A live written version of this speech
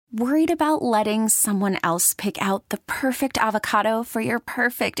Worried about letting someone else pick out the perfect avocado for your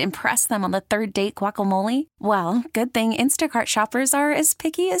perfect impress them on the third date guacamole? Well, good thing Instacart shoppers are as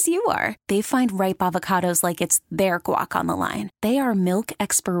picky as you are. They find ripe avocados like it's their guac on the line. They are milk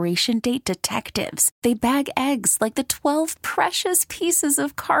expiration date detectives. They bag eggs like the 12 precious pieces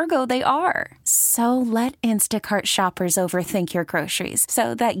of cargo they are. So let Instacart shoppers overthink your groceries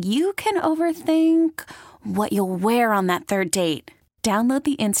so that you can overthink what you'll wear on that third date. Download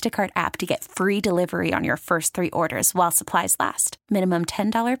the Instacart app to get free delivery on your first 3 orders while supplies last. Minimum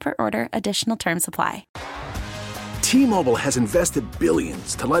 $10 per order. Additional terms apply. T-Mobile has invested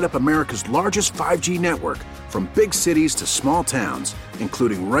billions to light up America's largest 5G network, from big cities to small towns,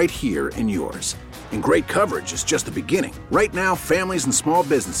 including right here in yours. And great coverage is just the beginning. Right now, families and small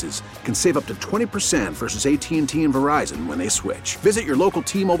businesses can save up to 20% versus AT&T and Verizon when they switch. Visit your local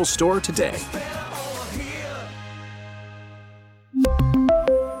T-Mobile store today.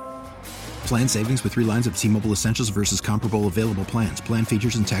 Plan savings with 3 lines of T-Mobile Essentials versus comparable available plans. Plan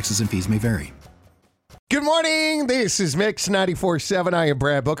features and taxes and fees may vary. Good morning. This is Mix 94.7. I am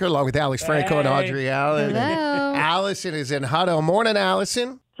Brad Booker, along with Alex Franco and Audrey Allen. Hello. Allison is in Hutto. Morning,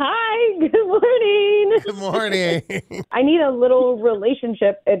 Allison. Hi, good morning. Good morning. I need a little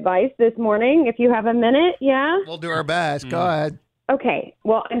relationship advice this morning, if you have a minute, yeah? We'll do our best. Go ahead. Okay,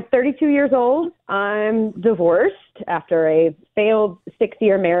 well, I'm 32 years old. I'm divorced after a failed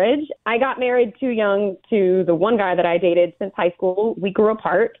 6-year marriage. I got married too young to the one guy that I dated since high school. We grew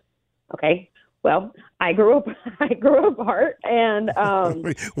apart. Okay, well, I grew apart, and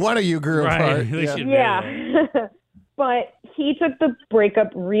one of you grew apart. Yeah. But he took the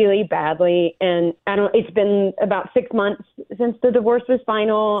breakup really badly, and it's been about 6 months since the divorce was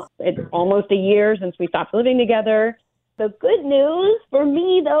final. It's almost a year since we stopped living together. The good news for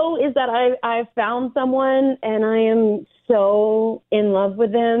me, though, is that I've found someone, and I am so in love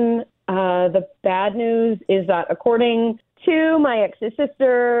with him. The bad news is that, according to my ex's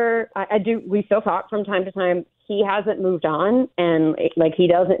sister, we still talk from time to time. He hasn't moved on, and he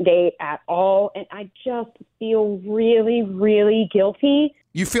doesn't date at all. And I just feel really, really guilty.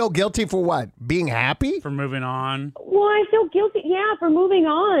 You feel guilty for what? Being happy? For moving on? Well, I feel guilty, for moving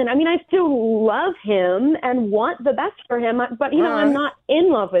on. I mean, I still love him and want the best for him, but, I'm not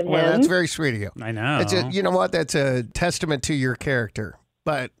in love with him. Well, that's very sweet of you. I know. You know what? That's a testament to your character.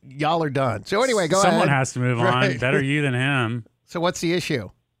 But y'all are done. So anyway, go ahead. Someone has to move on. Right. Better you than him. So what's the issue?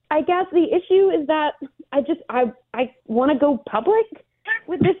 I guess the issue is that I want to go public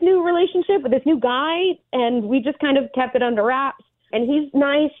with this new relationship, with this new guy, and we just kind of kept it under wraps. And he's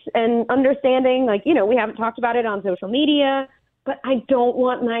nice and understanding. We haven't talked about it on social media, but I don't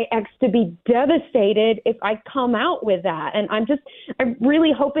want my ex to be devastated if I come out with that. And I'm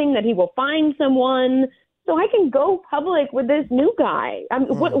really hoping that he will find someone so I can go public with this new guy.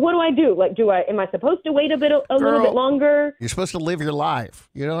 What do I do? Am I supposed to wait a little bit longer? You're supposed to live your life.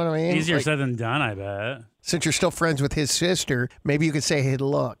 You know what I mean? Easier said than done, I bet. Since you're still friends with his sister, maybe you could say, hey,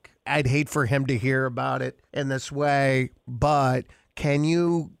 look, I'd hate for him to hear about it in this way, but can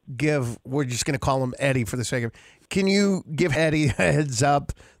you we're just going to call him Eddie for the sake of, can you give Eddie a heads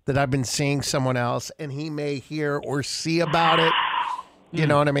up that I've been seeing someone else and he may hear or see about it? You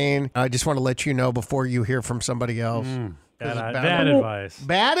know what I mean? I just want to let you know before you hear from somebody else. Bad advice.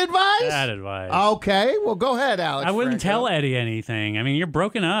 Bad advice? Bad advice. Okay. Well, go ahead, Alex. I wouldn't tell Eddie anything. I mean, you're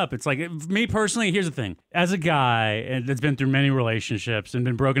broken up. It's like, me personally, here's the thing. As a guy that's been through many relationships and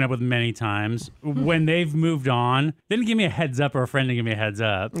been broken up with many times, when they've moved on, they didn't give me a heads up, or a friend didn't give me a heads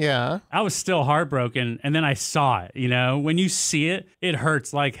up. Yeah. I was still heartbroken, and then I saw it. When you see it, it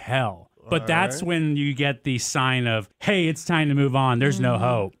hurts like hell. But that's when you get the sign of, hey, it's time to move on. There's no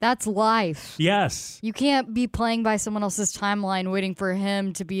hope. That's life. Yes. You can't be playing by someone else's timeline waiting for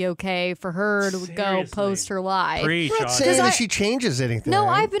him to be okay, for her to go post her life. Preach. I'm not saying that she changes anything. No,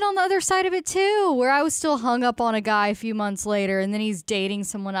 I've been on the other side of it too, where I was still hung up on a guy a few months later, and then he's dating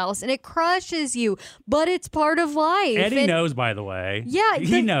someone else, and it crushes you, but it's part of life. Eddie knows, by the way. Yeah.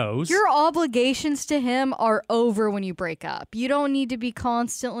 He knows. Your obligations to him are over when you break up. You don't need to be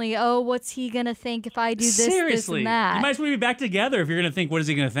constantly, what's he going to think if I do this, this, and that? You might as well be back together if you're going to think, what is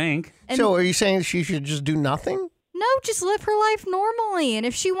he going to think? So are you saying she should just do nothing? No, just live her life normally. And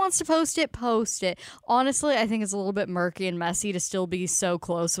if she wants to post it, post it. Honestly, I think it's a little bit murky and messy to still be so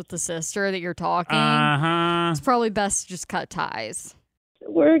close with the sister that you're talking. Uh-huh. It's probably best to just cut ties.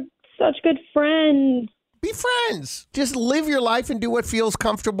 We're such good friends. Be Be friends. Just live your life and do what feels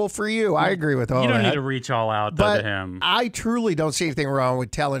comfortable for you. I agree with all that. You don't need to reach all out to him. I truly don't see anything wrong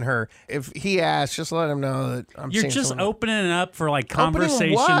with telling her. If he asks, just let him know that I'm You're seeing just someone. opening up for like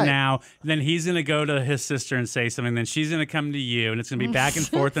conversation what? now. Then he's going to go to his sister and say something. Then she's going to come to you, and it's going to be back and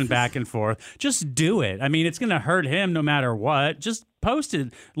forth and back and forth. Just do it. I mean, it's going to hurt him no matter what. Just post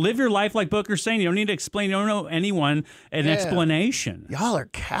it. Live your life like Booker's saying. You don't need to explain. You don't know anyone an explanation. Y'all are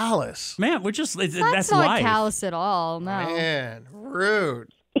callous. Man, we're just, that's That's not life. callous at all. No. Man, rude.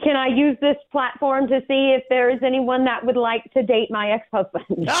 Can I use this platform to see if there is anyone that would like to date my ex-husband?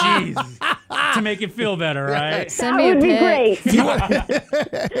 Jeez. To make it feel better, right? Send That me a would be pic.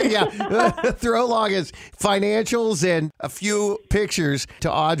 great. Yeah. Throw along his financials and a few pictures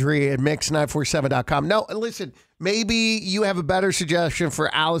to Audrey at mix947.com. No, listen, maybe you have a better suggestion for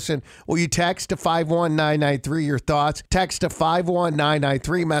Allison. Will you text to 51993 your thoughts? Text to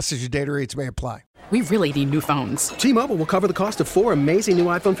 51993. Message and data rates may apply. We really need new phones. T-Mobile will cover the cost of 4 amazing new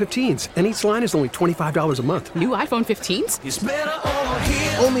iPhone 15s, and each line is only $25 a month. New iPhone 15s? It's better over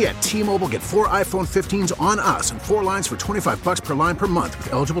here. Only at T-Mobile, get 4 iPhone 15s on us and 4 lines for $25 per line per month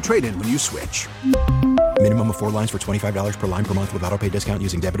with eligible trade-in when you switch. Minimum of 4 lines for $25 per line per month with autopay discount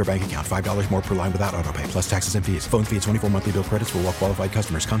using debit or bank account. $5 more per line without autopay, plus taxes and fees. Phone fee at 24 monthly bill credits for well-qualified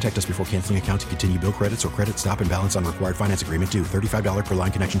customers. Contact us before canceling account to continue bill credits or credit stop and balance on required finance agreement due. $35 per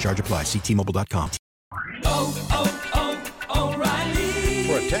line connection charge applies. See T-Mobile.com. O'Reilly.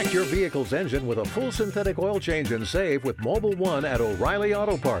 Protect your vehicle's engine with a full synthetic oil change and save with Mobil 1 at O'Reilly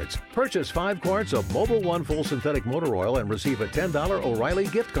Auto Parts. Purchase 5 quarts of Mobil 1 full synthetic motor oil and receive a $10 O'Reilly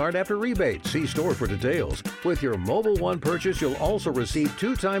gift card after rebate. See store for details. With your Mobil 1 purchase, you'll also receive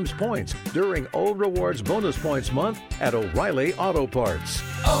 2 times points during O Rewards Bonus Points Month at O'Reilly Auto Parts.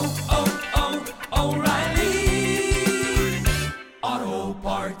 O'Reilly Auto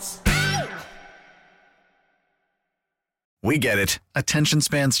Parts. We get it. Attention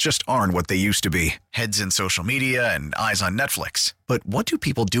spans just aren't what they used to be. Heads in social media and eyes on Netflix. But what do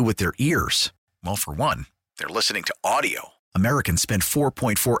people do with their ears? Well, for one, they're listening to audio. Americans spend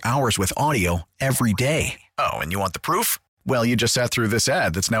 4.4 hours with audio every day. Oh, and you want the proof? Well, you just sat through this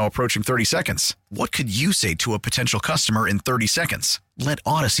ad that's now approaching 30 seconds. What could you say to a potential customer in 30 seconds? Let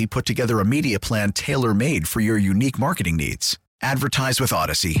Odyssey put together a media plan tailor-made for your unique marketing needs. Advertise with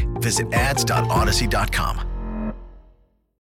Odyssey. Visit ads.odyssey.com.